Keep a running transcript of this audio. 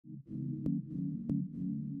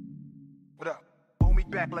What up? Owe me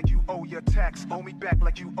back like you owe your tax. Owe me back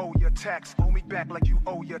like you owe your tax. Owe me back like you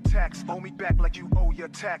owe your tax. Owe me back like you owe your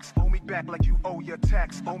tax. Owe me back like you owe your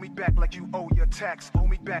tax. Owe me back like you owe your tax. Owe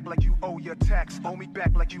me back like you owe your tax. Owe me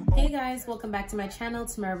back like you owe. Hey guys, welcome back to my channel.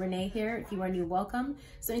 Tamara Renaye here. If you are new, welcome.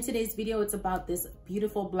 So in today's video, it's about this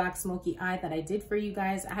beautiful black smoky eye that I did for you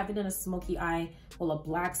guys. I haven't done a smoky eye, well, a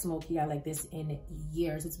black smoky eye like this in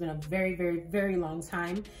years. It's been a very long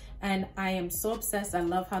time, and I am so obsessed. I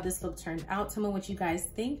love how this look turned out. Tell me what you guys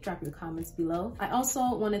think. Drop your comments below. I also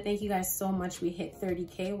want to thank you guys so much. We hit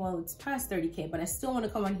 30K. Well, it's past 30K, but I still want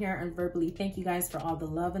to come on here and verbally thank you guys for all the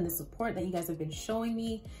love and the support that you guys have been showing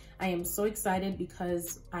me. I am so excited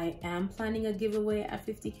because I am planning a giveaway at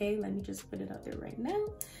 50K. Let me just put it out there right now.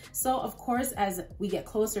 So of course, as we get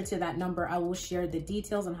closer to that number, I will share the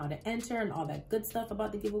details on how to enter and all that good stuff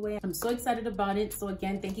about the giveaway. I'm so excited about it. So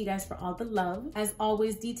again, thank you guys for all the love. As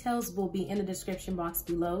always, details will be in the description box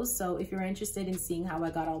below. So if you're interested in seeing how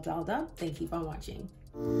I got all dolled up, then keep on watching.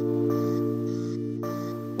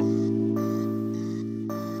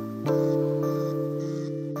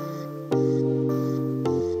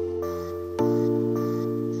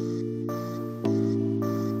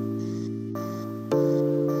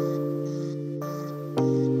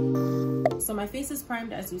 So my face is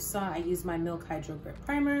primed. As you saw, I used my Milk Hydro Grip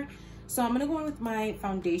Primer. So I'm gonna go in with my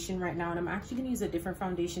foundation right now, and I'm actually gonna use a different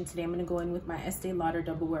foundation today. I'm gonna go in with my Estee Lauder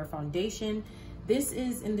Double Wear Foundation. This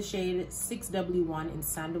is in the shade 6W1 in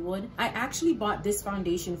Sandalwood. I actually bought this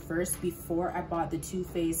foundation first before I bought the Too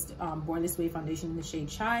Faced Born This Way foundation in the shade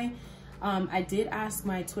Chai. I did ask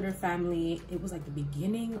my Twitter family, it was like the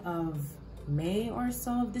beginning of May or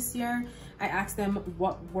so of this year. I asked them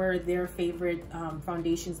what were their favorite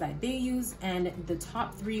foundations that they use, and the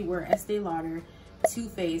top three were Estee Lauder, Too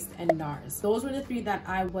Faced, and NARS. Those were the three that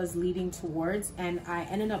I was leading towards, and I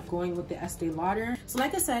ended up going with the Estee Lauder. So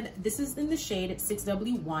like I said, this is in the shade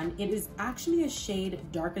 6W1. It is actually a shade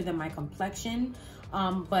darker than my complexion,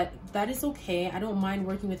 but that is okay. I don't mind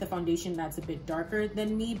working with a foundation that's a bit darker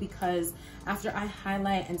than me, because after I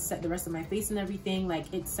highlight and set the rest of my face and everything,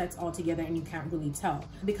 like, it sets all together and you can't really tell.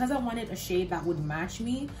 Because I wanted a shade that would match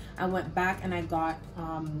me, I went back and I got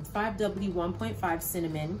 5W 1.5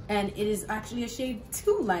 Cinnamon, and it is actually a shade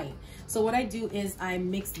too light. So what I do is I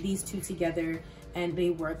mix these two together and they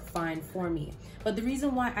work fine for me. But the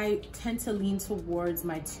reason why I tend to lean towards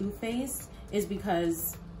my Too Faced is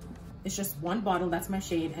because it's just one bottle, that's my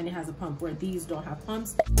shade, and it has a pump, where these don't have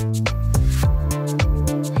pumps.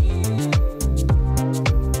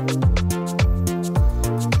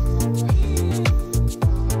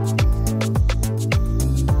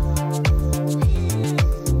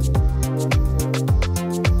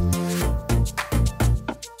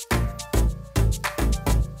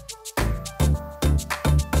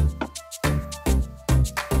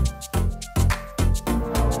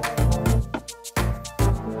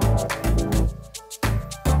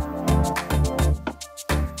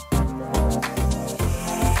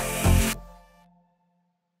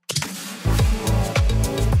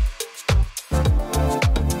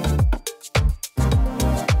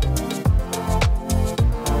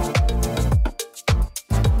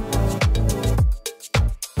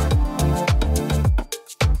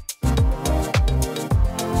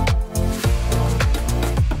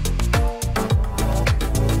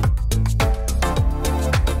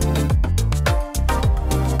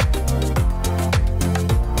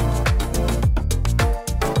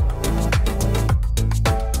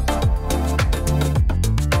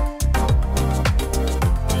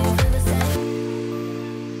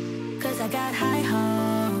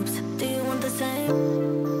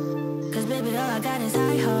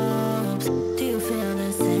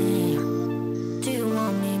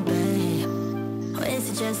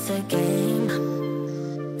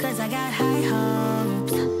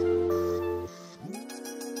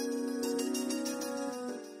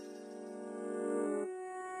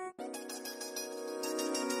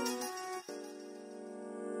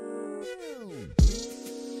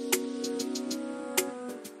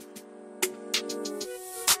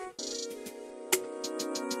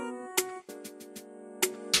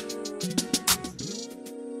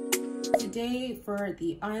 Today for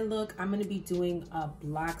the eye look, I'm going to be doing a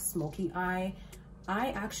black smoky eye.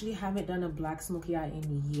 I actually haven't done a black smoky eye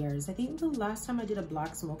in years. I think the last time I did a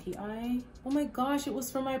black smoky eye, oh my gosh, it was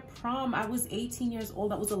for my prom. I was 18 years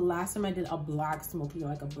old. That was the last time I did a black smoky eye,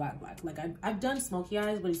 like a black. Like I've done smoky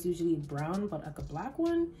eyes, but it's usually brown, but like a black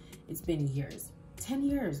one, it's been years. 10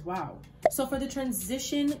 years, wow. So for the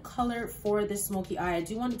transition color for this smoky eye, I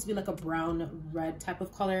do want it to be like a brown red type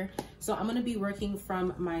of color. So I'm gonna be working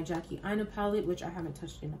from my Jackie Aina palette, which I haven't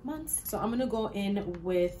touched in months. So I'm gonna go in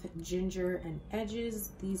with ginger and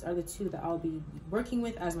edges. These are the two that I'll be working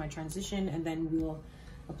with as my transition, and then we'll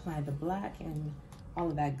apply the black and all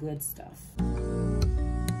of that good stuff.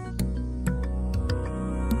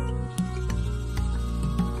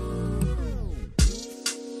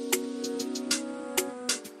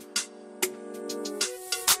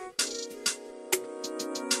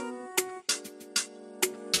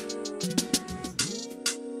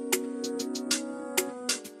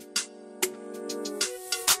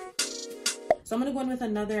 So I'm gonna go in with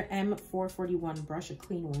another M441 brush, a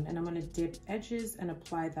clean one, and I'm gonna dip edges and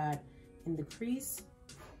apply that in the crease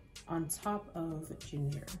on top of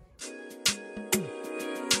ginger.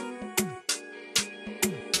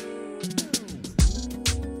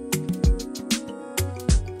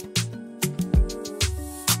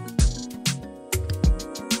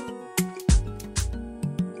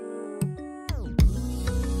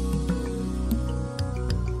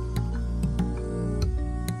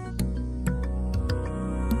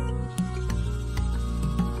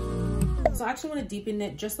 So I actually want to deepen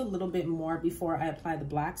it just a little bit more before I apply the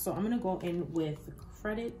black. So I'm going to go in with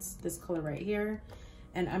Credits, this color right here.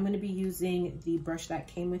 And I'm going to be using the brush that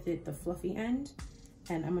came with it, the fluffy end.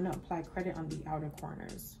 And I'm going to apply Credit on the outer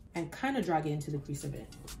corners and kind of drag it into the crease of it.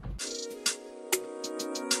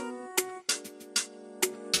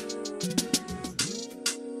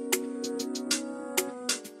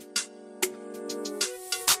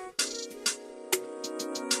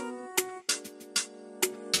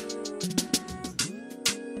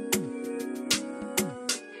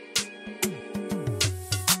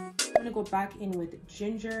 Go back in with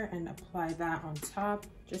ginger and apply that on top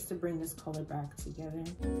just to bring this color back together.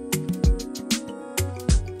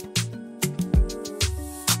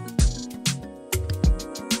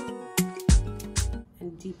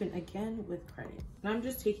 And deepen again with Credit. And I'm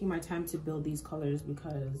just taking my time to build these colors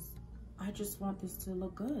because I just want this to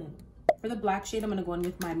look good. For the black shade, I'm going to go in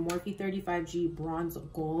with my Morphe 35G Bronze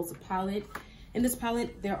Goals palette. In this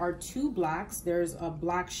palette, there are two blacks. There's a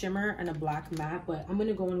black shimmer and a black matte, but I'm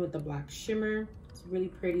gonna go in with the black shimmer. It's really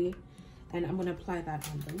pretty. And I'm gonna apply that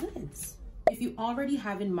on the lids. If you already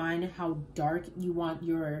have in mind how dark you want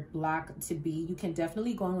your black to be, you can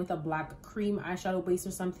definitely go in with a black cream eyeshadow base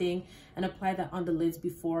or something and apply that on the lids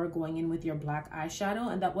before going in with your black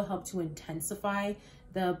eyeshadow. And that will help to intensify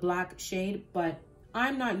the black shade, but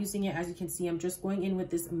I'm not using it. As you can see, I'm just going in with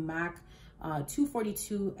this MAC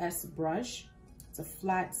 242S brush. It's a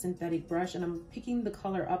flat synthetic brush, and I'm picking the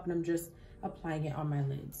color up and I'm just applying it on my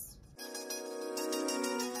lids.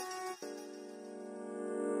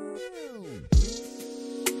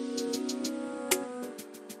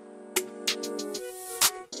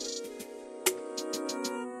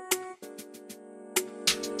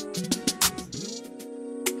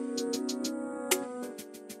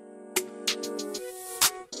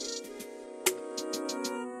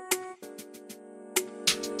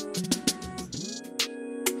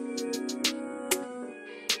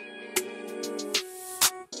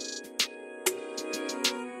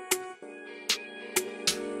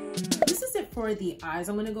 For the eyes,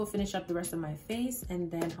 I'm gonna go finish up the rest of my face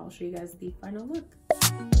and then I'll show you guys the final look.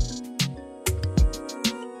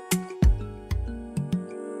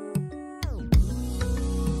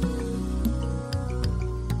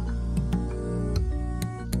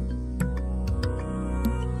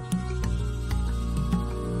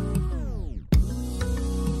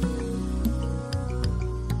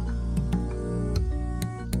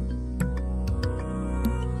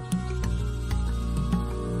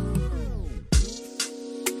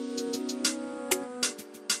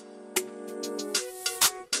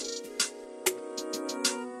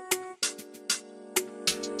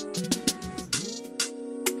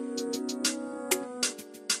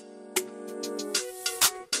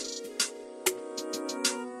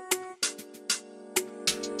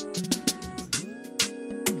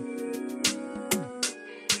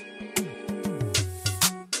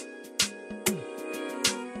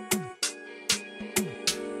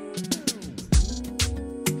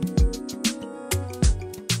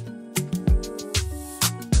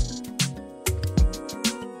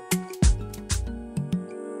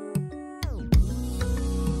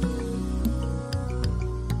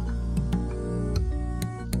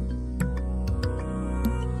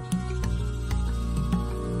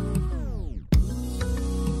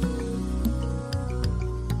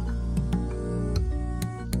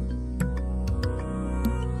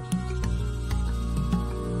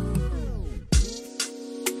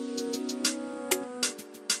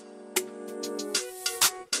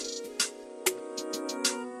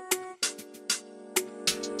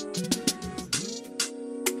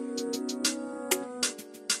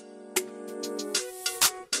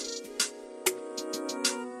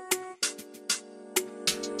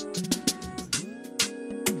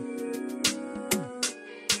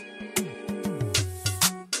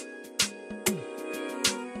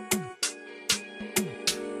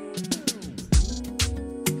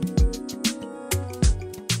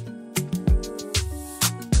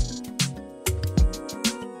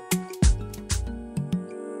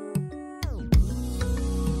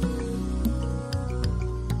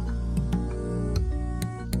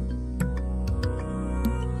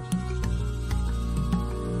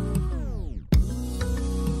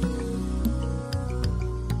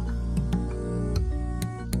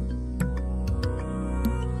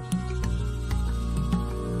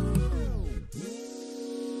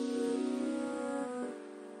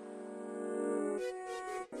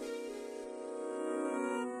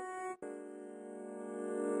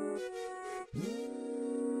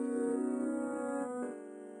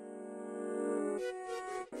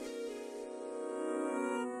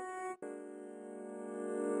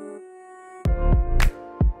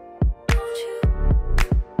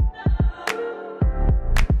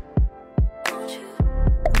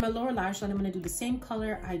 My lower lash line, I'm going to do the same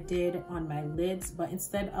color I did on my lids, but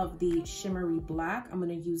instead of the shimmery black, I'm going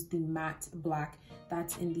to use the matte black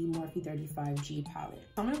that's in the Morphe 35G palette.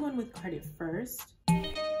 So I'm going to go in with Credit first.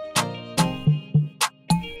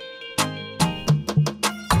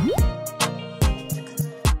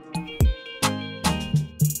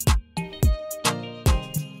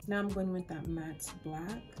 Now I'm going with that matte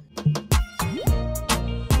black.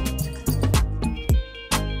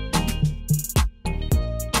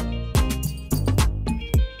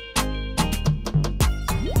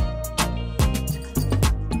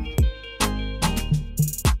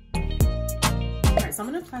 So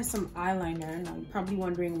I'm gonna apply some eyeliner. Now you're probably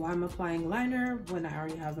wondering why I'm applying liner when I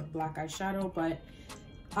already have a black eyeshadow, but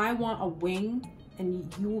I want a wing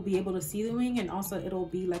and you will be able to see the wing, and also it'll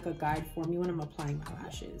be like a guide for me when I'm applying my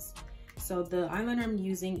lashes. So the eyeliner I'm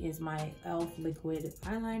using is my e.l.f. liquid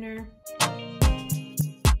eyeliner.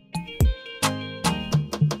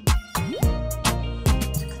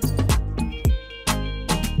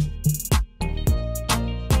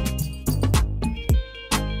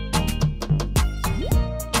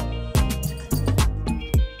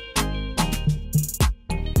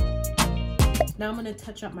 Now I'm going to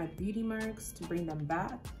touch up my beauty marks to bring them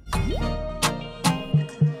back.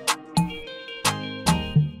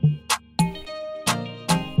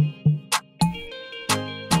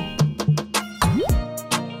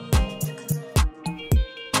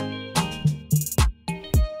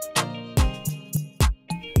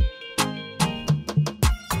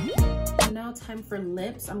 And now time for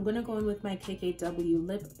lips. I'm going to go in with my KKW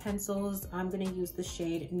lip pencils. I'm going to use the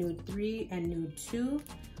shade Nude 3 and Nude 2.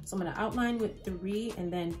 So I'm going to outline with 3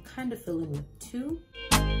 and then kind of fill in with 2.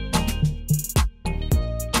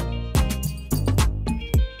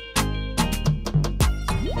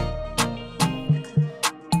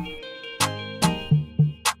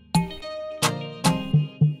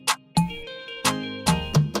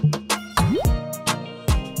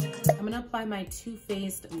 I'm going to apply my Too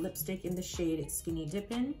Faced lipstick in the shade Skinny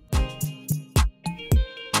Dippin.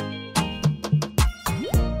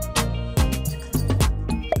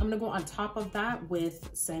 I'm gonna go on top of that with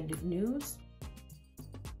Send Nudes.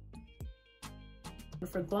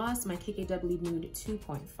 For gloss, my KKW Nude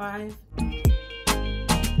 2.5.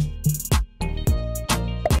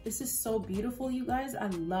 This is so beautiful, you guys. I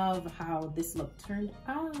love how this look turned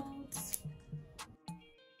out.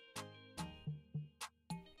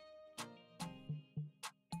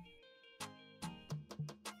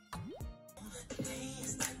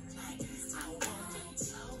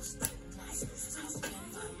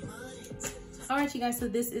 Alright you guys, so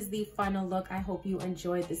this is the final look. I hope you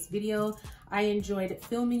enjoyed this video. I enjoyed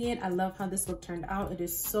filming it. I love how this look turned out. It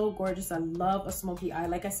is so gorgeous. I love a smoky eye.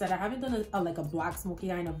 Like I said, I haven't done a black smoky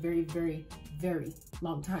eye in a very, very, very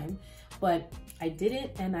long time. But I did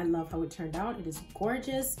it and I love how it turned out. It is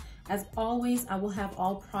gorgeous. As always, I will have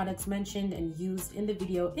all products mentioned and used in the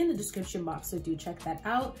video in the description box, so do check that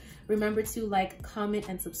out. Remember to like, comment,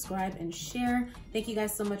 and subscribe and share. Thank you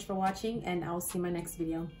guys so much for watching, and I'll see you in my next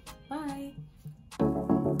video. Bye.